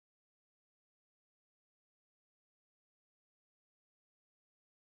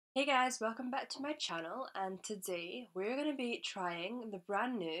Hey guys, welcome back to my channel, and today we're going to be trying the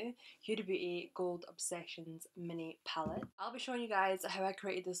brand new Huda Beauty Gold Obsessions mini palette. I'll be showing you guys how I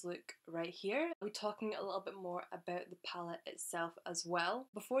created this look right here. I'll be talking a little bit more about the palette itself as well.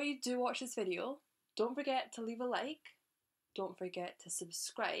 Before you do watch this video, don't forget to leave a like, don't forget to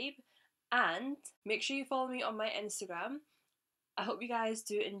subscribe, and make sure you follow me on my Instagram. I hope you guys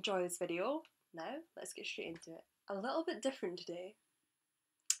do enjoy this video. Now, let's get straight into it. A little bit different today.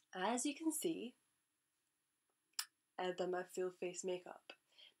 As you can see, I've done my full face makeup.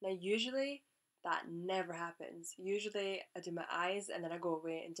 Now usually that never happens. Usually I do my eyes and then I go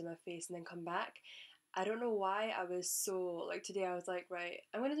away and do my face and then come back. I don't know why I was so, like today I was like, right,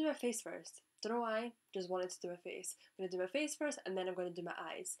 I'm going to do my face first. Don't know why, just wanted to do my face. I'm going to do my face first and then I'm going to do my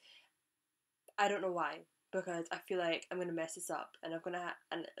eyes. I don't know why, because I feel like I'm going to mess this up and I'm going to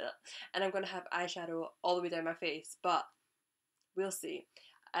and I'm going to have eyeshadow all the way down my face, but we'll see.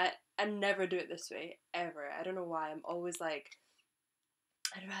 I never do it this way, ever. I don't know why. I'm always like,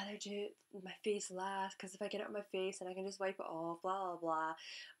 I'd rather do my face last, because if I get it on my face and I can just wipe it off, blah, blah, blah.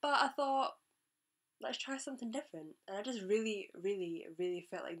 But I thought, let's try something different. And I just really, really, really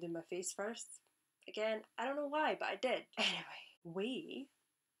felt like doing my face first. Again, I don't know why, but I did. Anyway,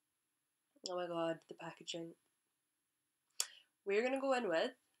 oh my god, the packaging. We're going to go in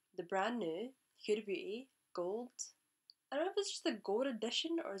with the brand new Huda Beauty Gold. I don't know if it's just the gold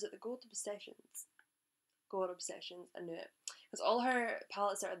edition or is it the gold obsessions? Gold obsessions, I knew it. Because all her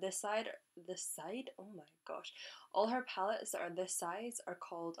palettes that are this side, oh my gosh. All her palettes that are this size are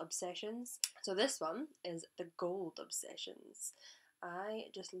called obsessions. So this one is the gold obsessions. I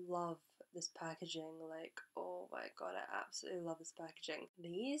just love this packaging. Like, oh my god, I absolutely love this packaging.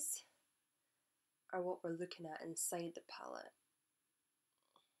 These are what we're looking at inside the palette.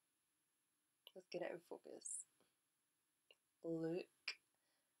 Let's get it in focus. Look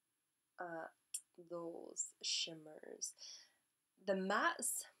at those shimmers. The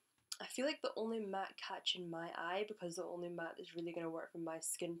mattes, I feel like the only matte catching my eye, because the only matte that's really going to work for my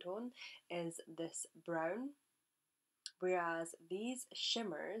skin tone, is this brown. Whereas these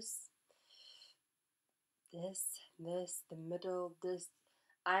shimmers, the middle, this,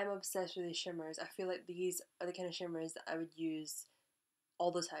 I'm obsessed with these shimmers. I feel like these are the kind of shimmers that I would use all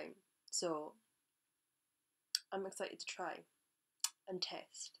the time. So I'm excited to try and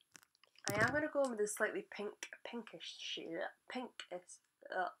test. I am going to go in with this slightly pinkish shade, pinkish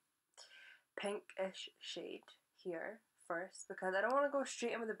shade here first, because I don't want to go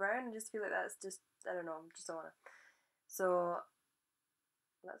straight in with the brown. I just feel like that's just, I don't know, just don't want to. So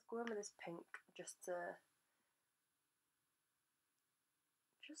let's go in with this pink just to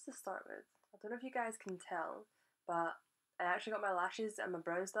start with. I don't know if you guys can tell, but I actually got my lashes and my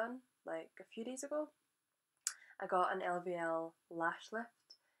brows done like a few days ago. I got an LVL lash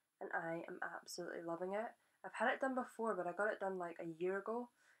lift and I am absolutely loving it. I've had it done before, but I got it done like a year ago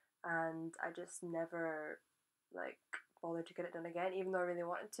and I just never like bothered to get it done again, even though I really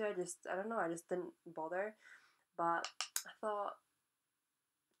wanted to. I don't know, I just didn't bother. But I thought,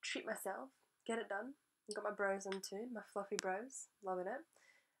 treat myself, get it done. Got my brows done too, my fluffy brows, loving it.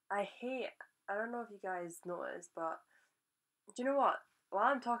 I don't know if you guys noticed, but do you know what? While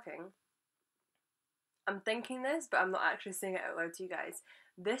I'm talking, I'm thinking this, but I'm not actually saying it out loud to you guys.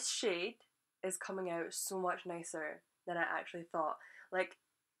 This shade is coming out so much nicer than I actually thought. Like,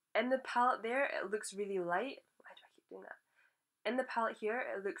 in the palette there, it looks really light. Why do I keep doing that? In the palette here,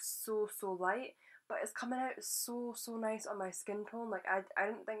 it looks so, so light, but it's coming out so, so nice on my skin tone. Like, I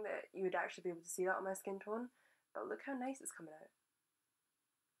didn't think that you would actually be able to see that on my skin tone, but look how nice it's coming out.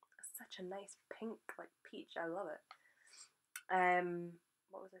 It's such a nice pink, like peach. I love it.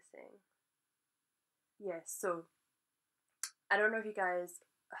 What was I saying? Yes, so I don't know if you guys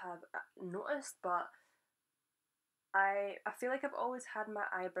have noticed, but I feel like I've always had my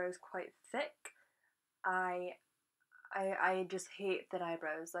eyebrows quite thick. I I just hate thin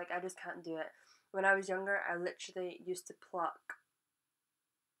eyebrows. Like, I just can't do it. When I was younger, I literally used to pluck,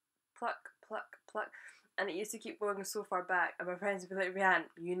 and it used to keep going so far back. And my friends would be like, Rianne,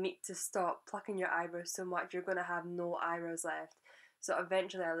 you need to stop plucking your eyebrows so much. You're gonna have no eyebrows left. So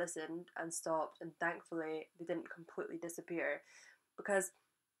eventually, I listened and stopped, and thankfully, they didn't completely disappear because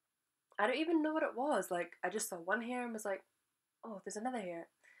I don't even know what it was. Like, I just saw one hair and was like, oh, there's another hair.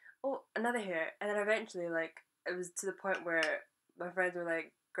 Oh, another hair. And then eventually, like, it was to the point where my friends were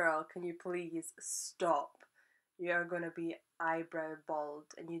like, girl, can you please stop? You are going to be eyebrow bald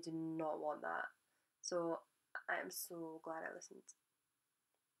and you do not want that. So I am so glad I listened,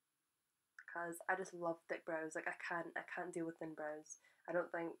 because I just love thick brows. Like, I can't deal with thin brows. I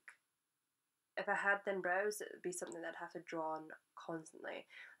don't think, if I had thin brows, it would be something that I'd have to draw on constantly.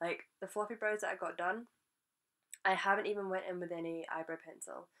 Like the fluffy brows that I got done, I haven't even went in with any eyebrow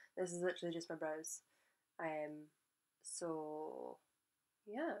pencil. This is literally just my brows. So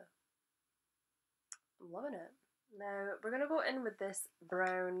yeah, I'm loving it. Now we're gonna go in with this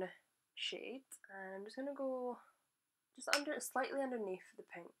brown shade, and I'm just gonna go just slightly underneath the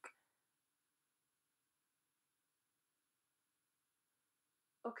pink.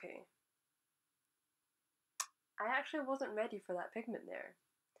 Okay. I actually wasn't ready for that pigment there.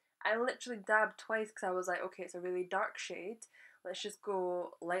 I literally dabbed twice because I was like, okay, it's a really dark shade. Let's just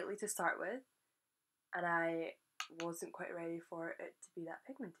go lightly to start with. And I wasn't quite ready for it to be that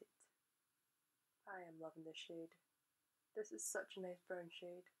pigmented. I am loving this shade. This is such a nice brown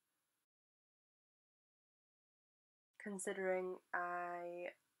shade. Considering I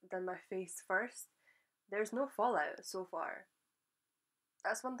done my face first, there's no fallout so far.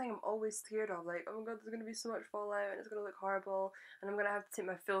 That's one thing I'm always scared of, like, oh my god, there's gonna be so much fallout and it's gonna look horrible and I'm gonna have to take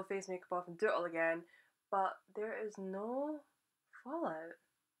my full face makeup off and do it all again. But there is no fallout.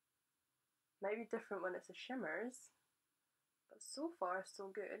 Might be different when it's the shimmers, but so far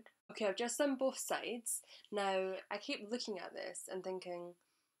so good. Okay, I've just done both sides. Now, I keep looking at this and thinking,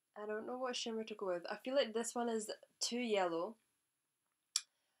 I don't know what shimmer to go with. I feel like this one is too yellow.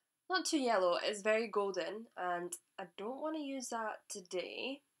 Not too yellow, it's very golden, and I don't want to use that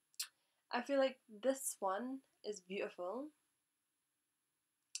today. I feel like this one is beautiful,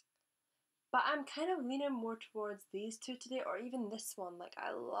 but I'm kind of leaning more towards these two today, or even this one. Like,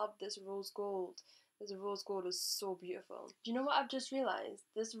 I love this rose gold. This rose gold is so beautiful. Do you know what I've just realised?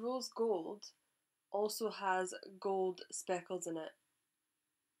 This rose gold also has gold speckles in it.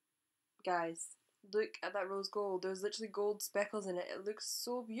 Guys, look at that rose gold. There's literally gold speckles in it. It looks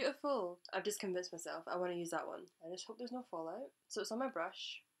so beautiful. I've just convinced myself I want to use that one. I just hope there's no fallout. So it's on my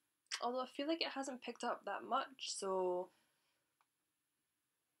brush. Although I feel like it hasn't picked up that much, so...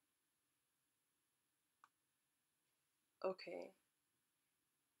 Okay.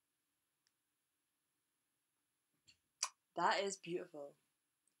 That is beautiful.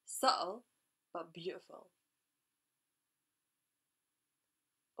 Subtle, but beautiful.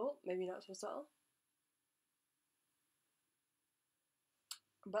 Oh, maybe not so subtle.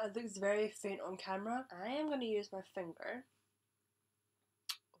 But it looks very faint on camera. I am going to use my finger.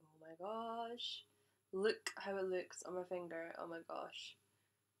 Oh my gosh. Look how it looks on my finger. Oh my gosh.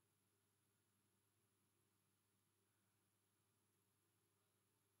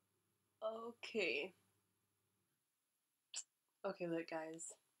 Okay. Okay, look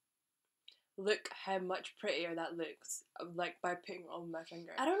guys. Look how much prettier that looks, like by putting it on my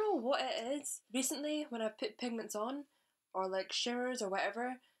finger. I don't know what it is. Recently, when I put pigments on, or like shimmers or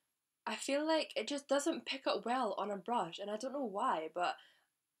whatever, I feel like it just doesn't pick up well on a brush, and I don't know why, but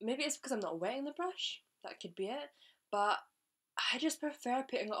maybe it's because I'm not wetting the brush. That could be it. But I just prefer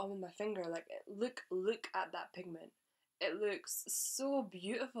putting it on with my finger. Like, look at that pigment. It looks so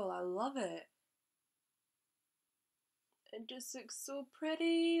beautiful. I love it. It just looks so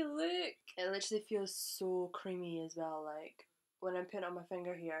pretty. Look. It literally feels so creamy as well. Like, when I'm putting it on my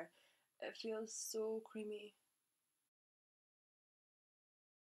finger here, it feels so creamy.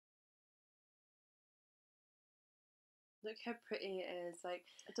 Look how pretty it is. Like,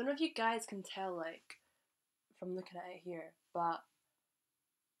 I don't know if you guys can tell, like, from looking at it here, but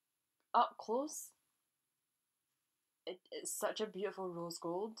up close, it's such a beautiful rose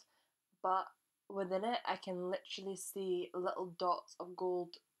gold, but within it, I can literally see little dots of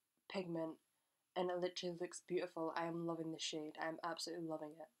gold pigment, and it literally looks beautiful. I am loving the shade. I am absolutely loving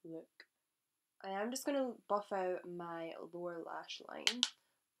it. Look. I am just going to buff out my lower lash line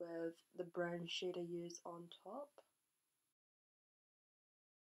with the brown shade I use on top.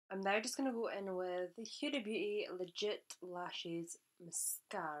 I'm now just going to go in with the Huda Beauty Legit Lashes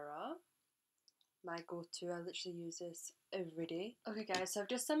Mascara. My go-to, I literally use this every day. Okay guys, so I've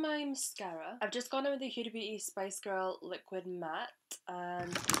just done my mascara. I've just gone in with the Huda Beauty Spice Girl Liquid Matte,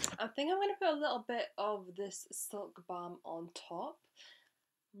 and I think I'm going to put a little bit of this Silk Balm on top.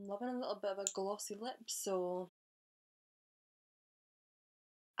 I'm loving a little bit of a glossy lip, so...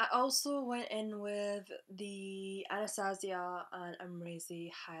 I also went in with the Anastasia and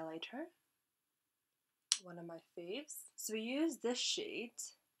Amrezy highlighter, one of my faves. So we use this shade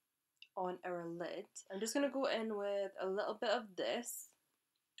on our lid. I'm just going to go in with a little bit of this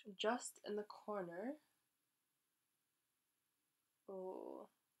just in the corner. Oh,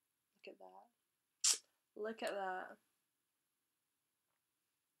 look at that. Look at that.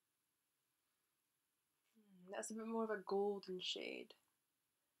 That's a bit more of a golden shade.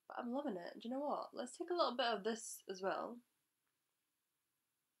 But I'm loving it. Do you know what? Let's take a little bit of this as well.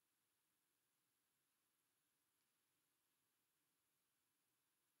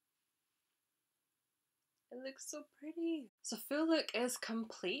 It looks so pretty. So full look is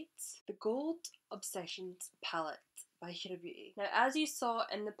complete. The Gold Obsessions palette by Huda Beauty. Now as you saw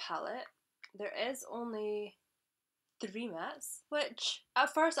in the palette, there is only 3 mattes, which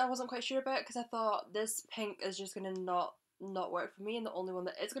at first I wasn't quite sure about because I thought this pink is just gonna not work for me, and the only one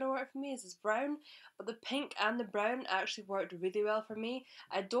that is going to work for me is this brown. But the pink and the brown actually worked really well for me.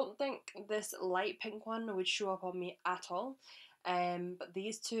 I don't think this light pink one would show up on me at all. But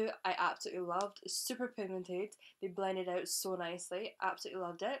these two I absolutely loved. Super pigmented. They blended out so nicely. Absolutely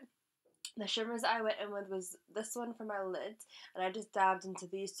loved it. The shimmers that I went in with was this one for my lid, and I just dabbed into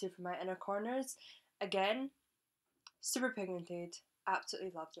these two for my inner corners. Again, super pigmented.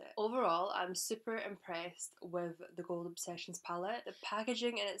 Absolutely loved it. Overall, I'm super impressed with the Gold Obsessions palette. The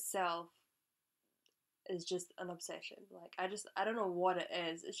packaging in itself is just an obsession. Like, I don't know what it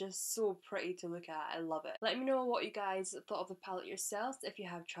is. It's just so pretty to look at. I love it. Let me know what you guys thought of the palette yourselves. If you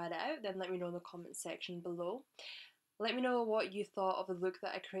have tried it out, then let me know in the comment section below. Let me know what you thought of the look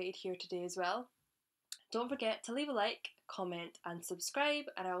that I created here today as well. Don't forget to leave a like, comment and subscribe,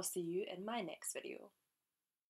 and I will see you in my next video.